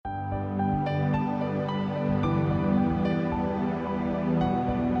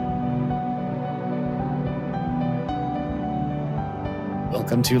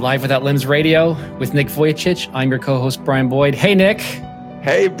Welcome to Live Without Limbs Radio with Nick Vujicic. I'm your co-host, Brian Boyd. Hey, Nick.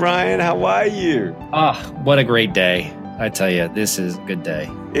 Hey, Brian. How are you? What a great day. I tell you, this is a good day.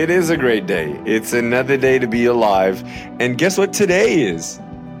 It is a great day. It's another day to be alive. And guess what today is?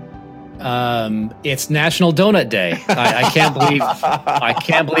 It's National Donut Day. I can't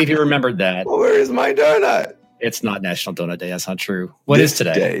believe you remembered that. Well, where is my donut? It's not National Donut Day. That's not true. What is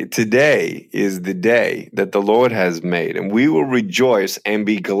today? Today is the day that the Lord has made, and we will rejoice and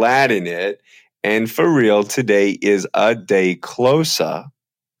be glad in it. And for real, today is a day closer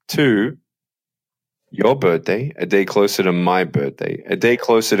to your birthday, a day closer to my birthday, a day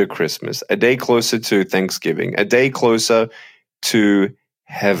closer to Christmas, a day closer to Thanksgiving, a day closer to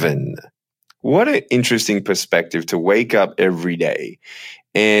heaven. What an interesting perspective to wake up every day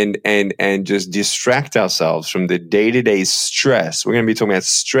and just distract ourselves from the day-to-day stress. We're going to be talking about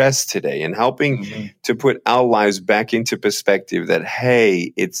stress today and helping to put our lives back into perspective that,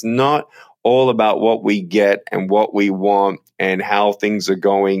 hey, it's not all about what we get and what we want and how things are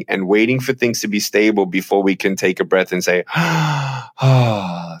going and waiting for things to be stable before we can take a breath and say,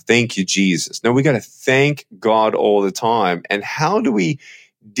 thank you, Jesus. No, we got to thank God all the time. And how do we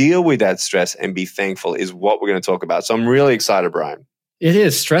deal with that stress and be thankful is what we're going to talk about. So I'm really excited, Brian. It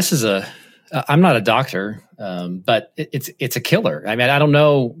is. Stress is I'm not a doctor, but it's a killer. I mean, I don't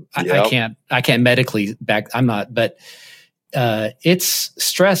know. Yep. I can't medically back. I'm not, but it's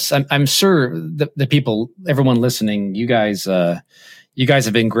stress. I'm sure the people, everyone listening, you guys have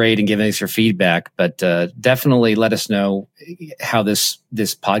been great in giving us your feedback, but definitely let us know how this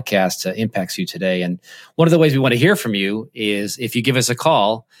podcast impacts you today. And one of the ways we want to hear from you is if you give us a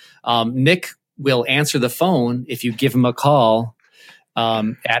call. Nick will answer the phone if you give him a call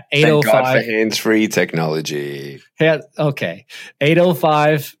at 805. Thank God for hands-free technology. Okay.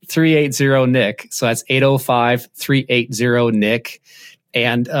 805-380-NICK. So that's 805-380-NICK.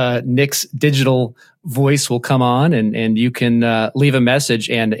 And Nick's digital voice will come on and you can leave a message.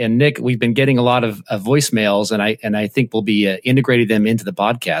 And Nick, we've been getting a lot of voicemails and I think we'll be integrating them into the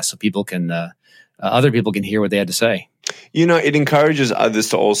podcast so people can, other people can hear what they had to say. You know, it encourages others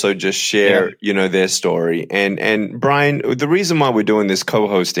to also just share, their story. And Brian, the reason why we're doing this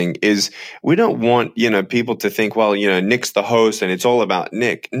co-hosting is we don't want, people to think, well, Nick's the host and it's all about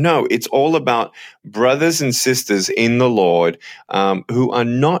Nick. No, it's all about brothers and sisters in the Lord who are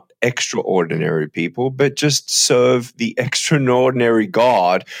not extraordinary people, but just serve the extraordinary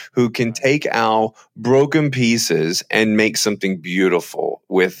God who can take our broken pieces and make something beautiful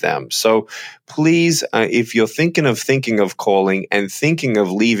with them. So please, if you're thinking of calling and thinking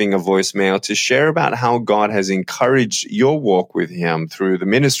of leaving a voicemail to share about how God has encouraged your walk with Him through the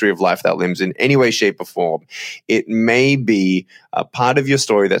ministry of Life Without Limbs in any way, shape, or form, it may be a part of your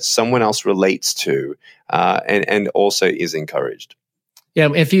story that someone else relates to and also is encouraged. Yeah,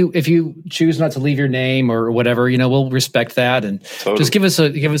 if you choose not to leave your name or whatever, we'll respect that, and totally. Just give us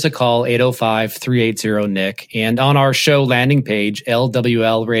a call 805-380-NICK, and on our show landing page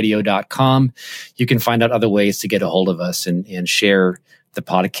lwlradio.com, you can find out other ways to get a hold of us and share the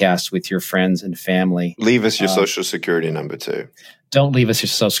podcast with your friends and family. Leave us your social security number too. Don't leave us your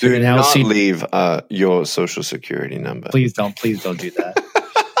social security. Do not leave your social security number. Please don't do that.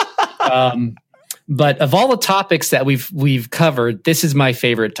 But of all the topics that we've covered, this is my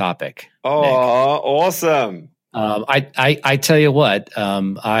favorite topic. Oh, Nick. Awesome! I tell you what,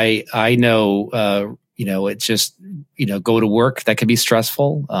 I know, it's just go to work, that can be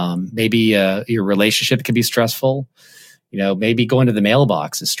stressful. Maybe your relationship can be stressful. Maybe going to the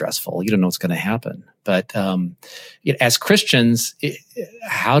mailbox is stressful. You don't know what's going to happen. But as Christians,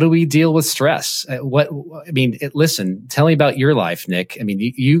 how do we deal with stress? Listen, tell me about your life, Nick. I mean,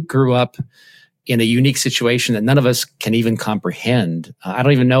 you grew up in a unique situation that none of us can even comprehend. I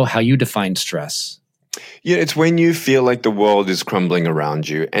don't even know how you define stress. Yeah, it's when you feel like the world is crumbling around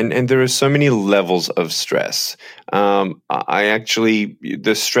you. And there are so many levels of stress. The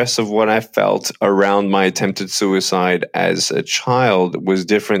stress of what I felt around my attempted suicide as a child was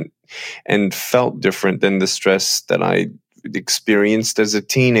different and felt different than the stress that I experienced as a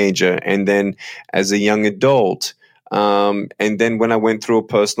teenager and then as a young adult. And then when I went through a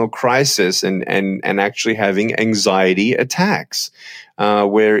personal crisis and actually having anxiety attacks,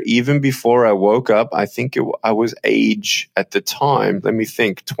 where even before I woke up, I think I was age at the time, let me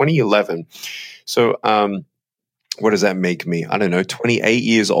think, 2011. So, what does that make me? I don't know, 28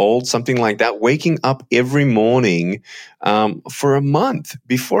 years old, something like that, waking up every morning, for a month.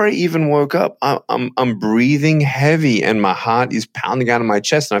 Before I even woke up, I'm breathing heavy and my heart is pounding out of my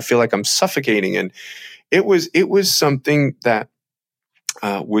chest and I feel like I'm suffocating. And it was something that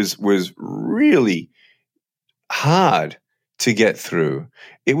was really hard to get through.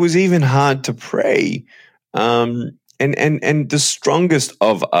 It was even hard to pray. And the strongest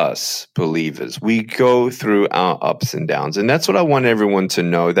of us believers, we go through our ups and downs. And that's what I want everyone to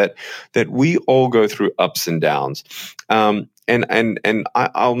know, that we all go through ups and downs. And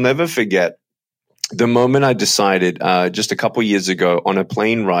I'll never forget the moment I decided just a couple years ago on a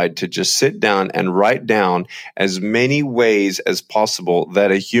plane ride to just sit down and write down as many ways as possible that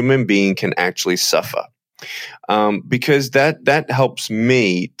a human being can actually suffer. Because that helps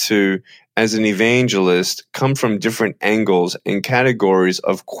me to, as an evangelist, come from different angles and categories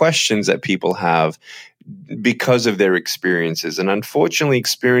of questions that people have because of their experiences. And unfortunately,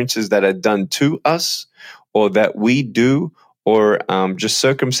 experiences that are done to us or that we do, or just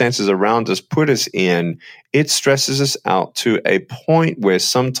circumstances around us put us in, it stresses us out to a point where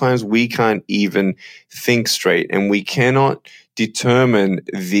sometimes we can't even think straight, and we cannot determine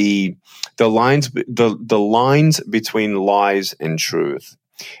the lines between lies and truth.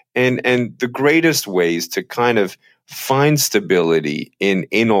 And the greatest ways to kind of find stability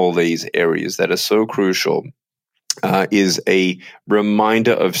in all these areas that are so crucial is a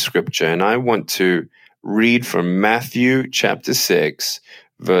reminder of Scripture. And I want to read from Matthew chapter 6,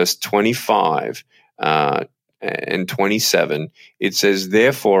 verse 25 and 27. It says,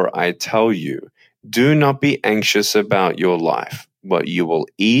 "Therefore I tell you, do not be anxious about your life, what you will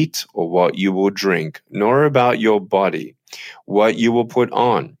eat or what you will drink, nor about your body, what you will put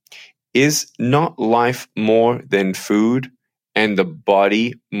on. Is not life more than food, and the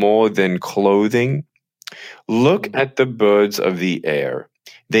body more than clothing? Look at the birds of the air.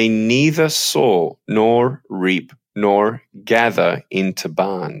 They neither sow nor reap nor gather into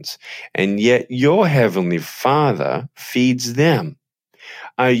barns, and yet your heavenly Father feeds them.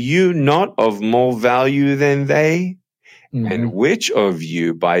 Are you not of more value than they? And which of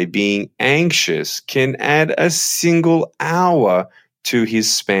you, by being anxious, can add a single hour to his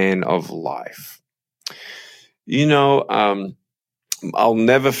span of life?" You know, I'll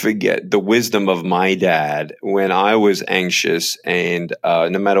never forget the wisdom of my dad when I was anxious, and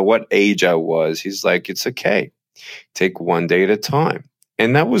no matter what age I was, he's like, "It's okay. Take one day at a time."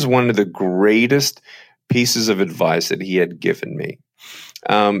 And that was one of the greatest pieces of advice that he had given me.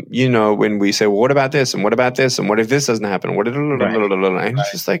 You know, when we say, well, what about this? And what about this? And what if this doesn't happen? What? And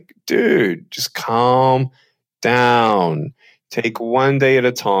it's just like, dude, just calm down. Take one day at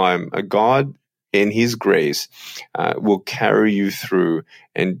a time. God, in his grace, will carry you through,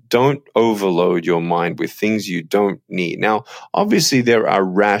 and don't overload your mind with things you don't need. Now, obviously, there are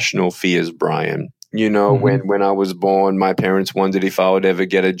rational fears, Brian. You know, when I was born, my parents wondered if I would ever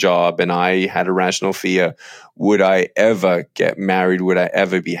get a job, and I had a rational fear. Would I ever get married? Would I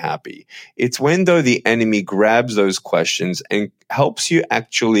ever be happy? It's when, though, the enemy grabs those questions and helps you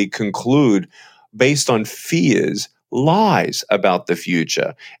actually conclude, based on fears, lies about the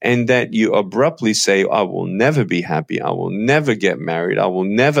future, and that you abruptly say, "I will never be happy. I will never get married. I will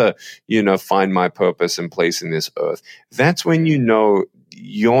never, find my purpose and place in this earth." That's when you know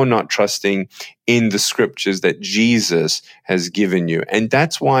you're not trusting in the scriptures that Jesus has given you. And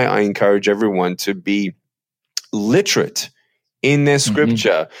that's why I encourage everyone to be literate in their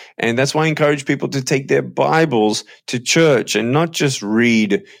scripture. And that's why I encourage people to take their Bibles to church and not just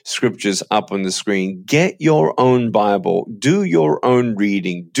read scriptures up on the screen. Get your own Bible, do your own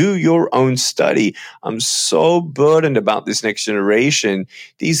reading, do your own study. I'm so burdened about this next generation.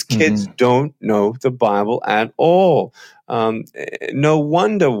 These kids don't know the Bible at all. No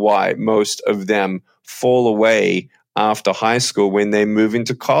wonder why most of them fall away after high school when they move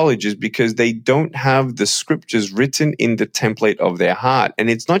into college, is because they don't have the scriptures written in the template of their heart. And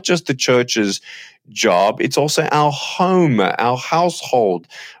it's not just the church's job, it's also our home, our household.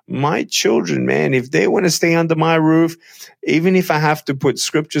 My children, man, if they want to stay under my roof, even if I have to put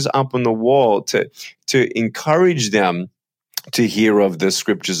scriptures up on the wall to encourage them to hear of the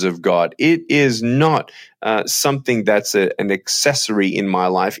scriptures of God, it is not something that's an accessory in my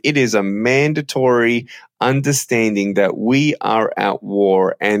life. It is a mandatory understanding that we are at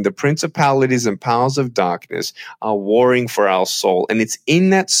war, and the principalities and powers of darkness are warring for our soul. And it's in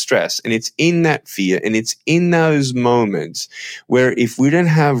that stress, and it's in that fear, and it's in those moments where if we don't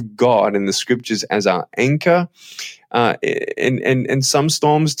have God and the scriptures as our anchor, and some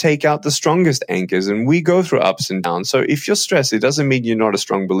storms take out the strongest anchors, and we go through ups and downs. So if you're stressed, it doesn't mean you're not a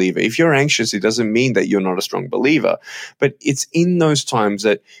strong believer. If you're anxious, it doesn't mean that you're not a strong believer. But it's in those times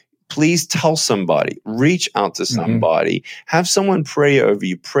that please tell somebody, reach out to somebody, have someone pray over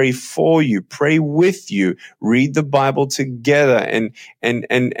you, pray for you, pray with you, read the Bible together,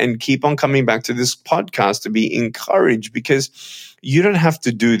 and keep on coming back to this podcast to be encouraged, because you don't have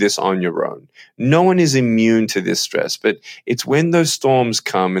to do this on your own. No one is immune to this stress, but it's when those storms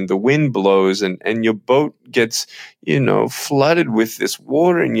come and the wind blows and your boat gets, flooded with this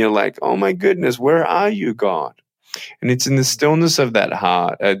water, and you're like, oh my goodness, where are you, God? And it's in the stillness of that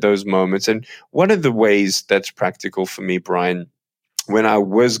heart at those moments. And one of the ways that's practical for me, Brian, when I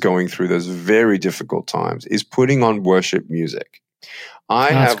was going through those very difficult times, is putting on worship music.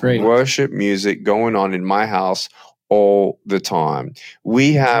 I have worship music going on in my house all the time.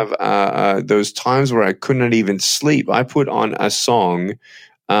 We have those times where I could not even sleep. I put on a song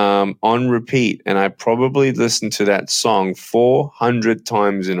on repeat, and I probably listened to that song 400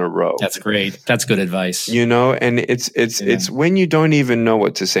 times in a row. That's great. That's good advice. And it's when you don't even know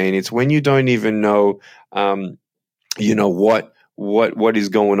what to say, and it's when you don't even know, what is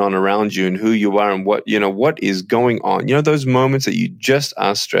going on around you and who you are and what is going on. Those moments that you just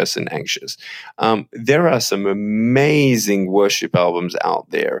are stressed and anxious. There are some amazing worship albums out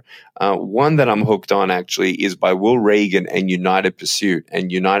there. One that I'm hooked on actually is by Will Reagan and United Pursuit.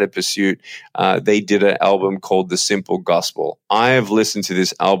 And United Pursuit, they did an album called The Simple Gospel. I have listened to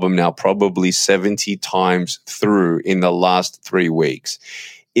this album now probably 70 times through in the last 3 weeks.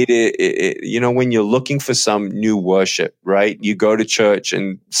 When you're looking for some new worship, right? You go to church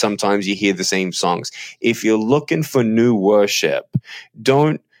and sometimes you hear the same songs. If you're looking for new worship,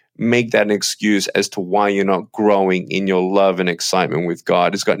 don't make that an excuse as to why you're not growing in your love and excitement with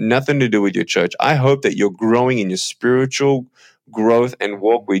God. It's got nothing to do with your church. I hope that you're growing in your spiritual growth and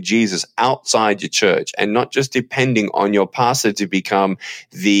walk with Jesus outside your church, and not just depending on your pastor to become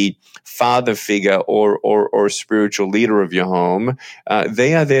the father figure or spiritual leader of your home.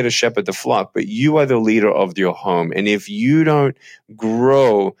 They are there to shepherd the flock, but you are the leader of your home. And if you don't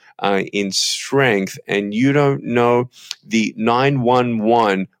grow in strength, and you don't know the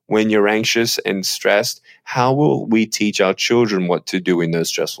 911 when you're anxious and stressed, how will we teach our children what to do in those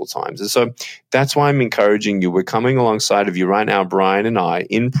stressful times? And so that's why I'm encouraging you. We're coming alongside of you right now, Brian and I,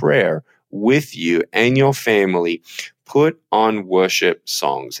 in prayer with you and your family. Put on worship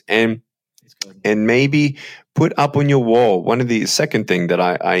songs and maybe put up on your wall. One of the second thing that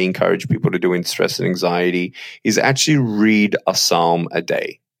I encourage people to do in stress and anxiety is actually read a psalm a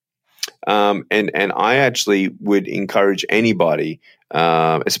day. And I actually would encourage anybody,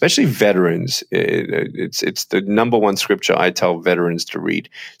 especially veterans. It's the number one scripture I tell veterans to read.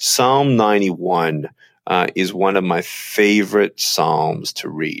 Psalm 91 is one of my favorite psalms to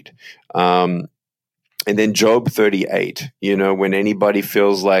read. And then Job 38. When anybody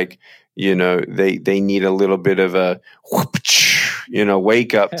feels like they need a little bit of a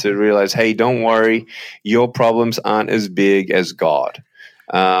wake up to realize, hey, don't worry, your problems aren't as big as God.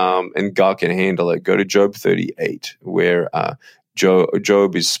 And God can handle it. Go to Job 38, where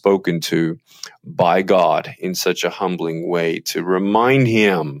Job is spoken to by God in such a humbling way to remind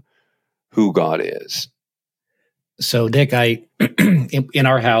him who God is. So, Nick, in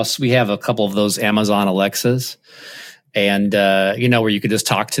our house, we have a couple of those Amazon Alexas, and where you could just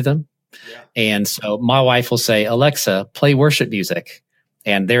talk to them. Yeah. And so my wife will say, Alexa, play worship music.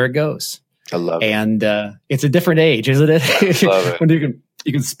 And there it goes. I love it. And it's a different age, isn't it? I love it. When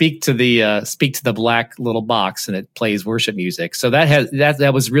you can speak to the black little box and it plays worship music. So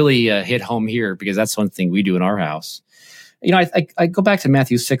that was really hit home here, because that's one thing we do in our house. I go back to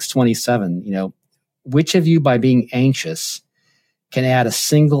Matthew 6:27. Which of you, by being anxious, can add a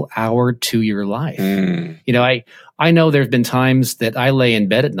single hour to your life? I know there have been times that I lay in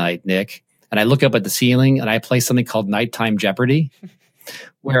bed at night, Nick, and I look up at the ceiling and I play something called Nighttime Jeopardy,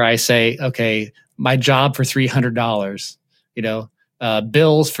 where I say, okay, my job for $300,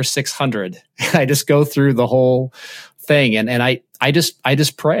 bills for $600. I just go through the whole thing, and I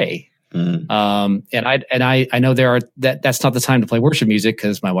just pray. And I know that's not the time to play worship music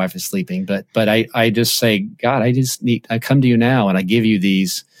because my wife is sleeping, but I just say, God, I come to you now, and I give you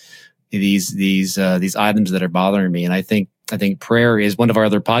these items that are bothering me. And I think prayer is one of our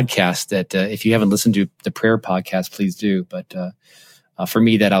other podcasts that if you haven't listened to the prayer podcast, please do. But for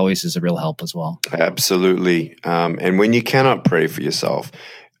me, that always is a real help as well. Absolutely. And when you cannot pray for yourself,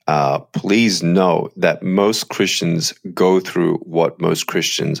 please know that most Christians go through what most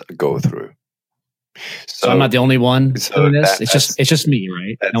Christians go through. So I'm not the only one doing this. It's just me,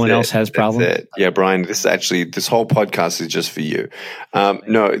 right? No one else has problems. Yeah, Brian, this whole podcast is just for you.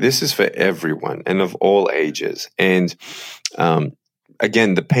 No, this is for everyone and of all ages. And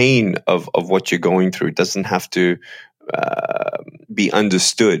again, the pain of what you're going through doesn't have to be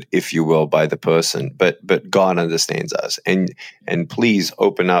understood, if you will, by the person, but God understands us. And please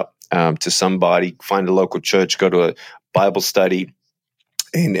open up to somebody, find a local church, go to a Bible study,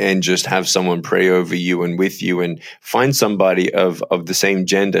 and just have someone pray over you and with you, and find somebody of the same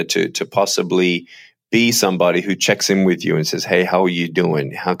gender to possibly be somebody who checks in with you and says, "Hey, how are you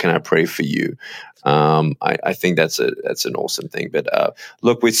doing? How can I pray for you?" I think that's an awesome thing. But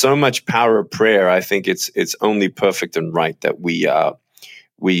look, with so much power of prayer, I think it's only perfect and right that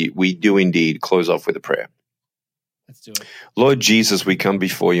we do indeed close off with a prayer. Let's do it. Lord Jesus, we come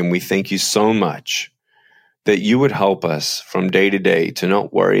before you and we thank you so much that you would help us from day to day to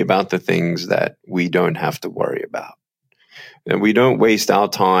not worry about the things that we don't have to worry about. And we don't waste our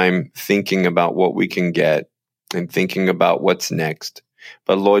time thinking about what we can get and thinking about what's next.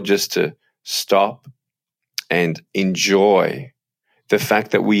 But Lord, just to stop and enjoy the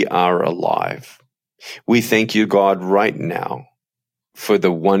fact that we are alive. We thank you, God, right now for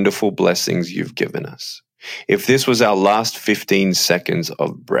the wonderful blessings you've given us. If this was our last 15 seconds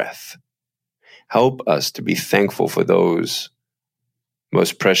of breath, help us to be thankful for those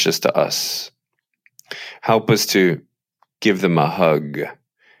most precious to us. Help us to give them a hug.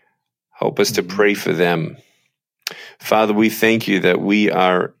 Help us to pray for them. Father, we thank you that we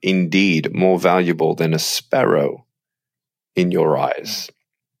are indeed more valuable than a sparrow in your eyes.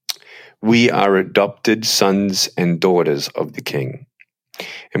 We are adopted sons and daughters of the King.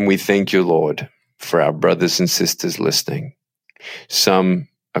 And we thank you, Lord, for our brothers and sisters listening. Some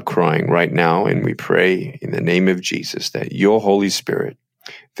are crying right now, and we pray in the name of Jesus that your Holy Spirit,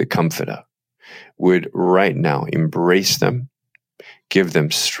 the Comforter, would right now embrace them, give them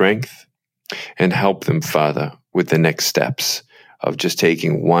strength, and help them, Father, with the next steps of just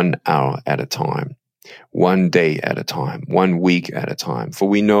taking 1 hour at a time, 1 day at a time, 1 week at a time. For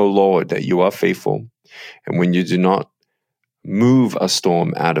we know, Lord, that you are faithful, and when you do not move a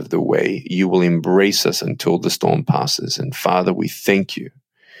storm out of the way, you will embrace us until the storm passes. And Father, we thank you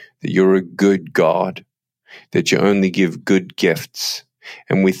that you're a good God, that you only give good gifts.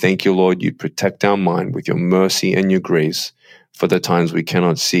 And we thank you, Lord, you protect our mind with your mercy and your grace for the times we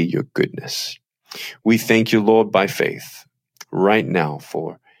cannot see your goodness. We thank you, Lord, by faith right now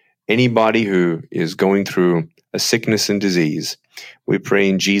for anybody who is going through a sickness and disease. We pray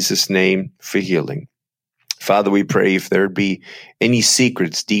in Jesus' name for healing. Father, we pray if there be any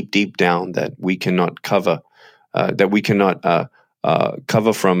secrets deep down that we cannot cover,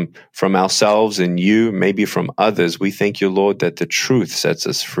 cover from ourselves and you, maybe from others. We thank you, Lord, that the truth sets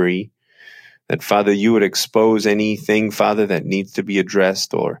us free. That, Father, you would expose anything, Father, that needs to be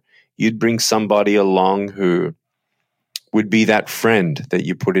addressed, or you'd bring somebody along who would be that friend that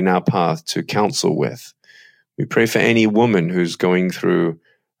you put in our path to counsel with. We pray for any woman who's going through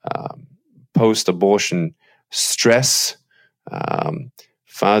post-abortion stress,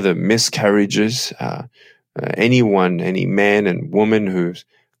 Father, miscarriages, anyone, any man and woman who's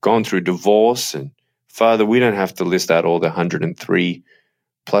gone through divorce. And Father, we don't have to list out all the 103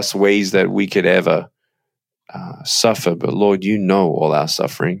 plus ways that we could ever suffer. But Lord, you know all our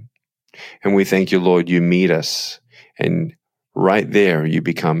suffering. And we thank you, Lord, you meet us. And right there, you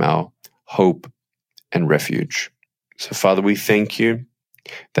become our hope and refuge. So Father, we thank you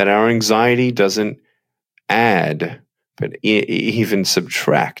that our anxiety doesn't add, but even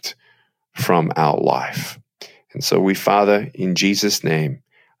subtract from our life. And so we, Father, in Jesus' name,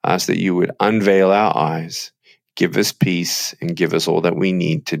 ask that you would unveil our eyes, give us peace, and give us all that we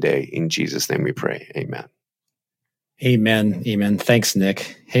need today. In Jesus' name we pray. Amen. Amen. Amen. Thanks,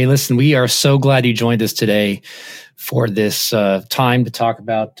 Nick. Hey, listen, we are so glad you joined us today for this time to talk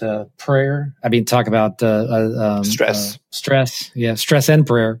about prayer. Talk about stress. Stress. Yeah, stress and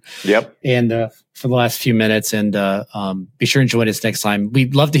prayer. Yep. And for the last few minutes. And be sure and join us next time.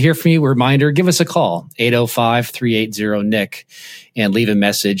 We'd love to hear from you. Reminder, give us a call, 805-380-NICK, and leave a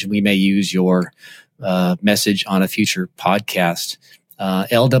message. We may use your message on a future podcast.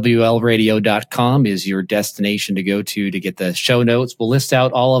 LWLradio.com is your destination to go to get the show notes. We'll list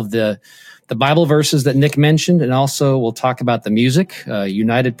out all of the Bible verses that Nick mentioned, and also we'll talk about the music,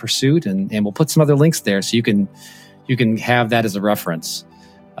 United Pursuit, and we'll put some other links there so you can have that as a reference.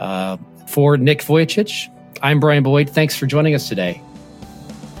 For Nick Vujicic, I'm Brian Boyd. Thanks for joining us today.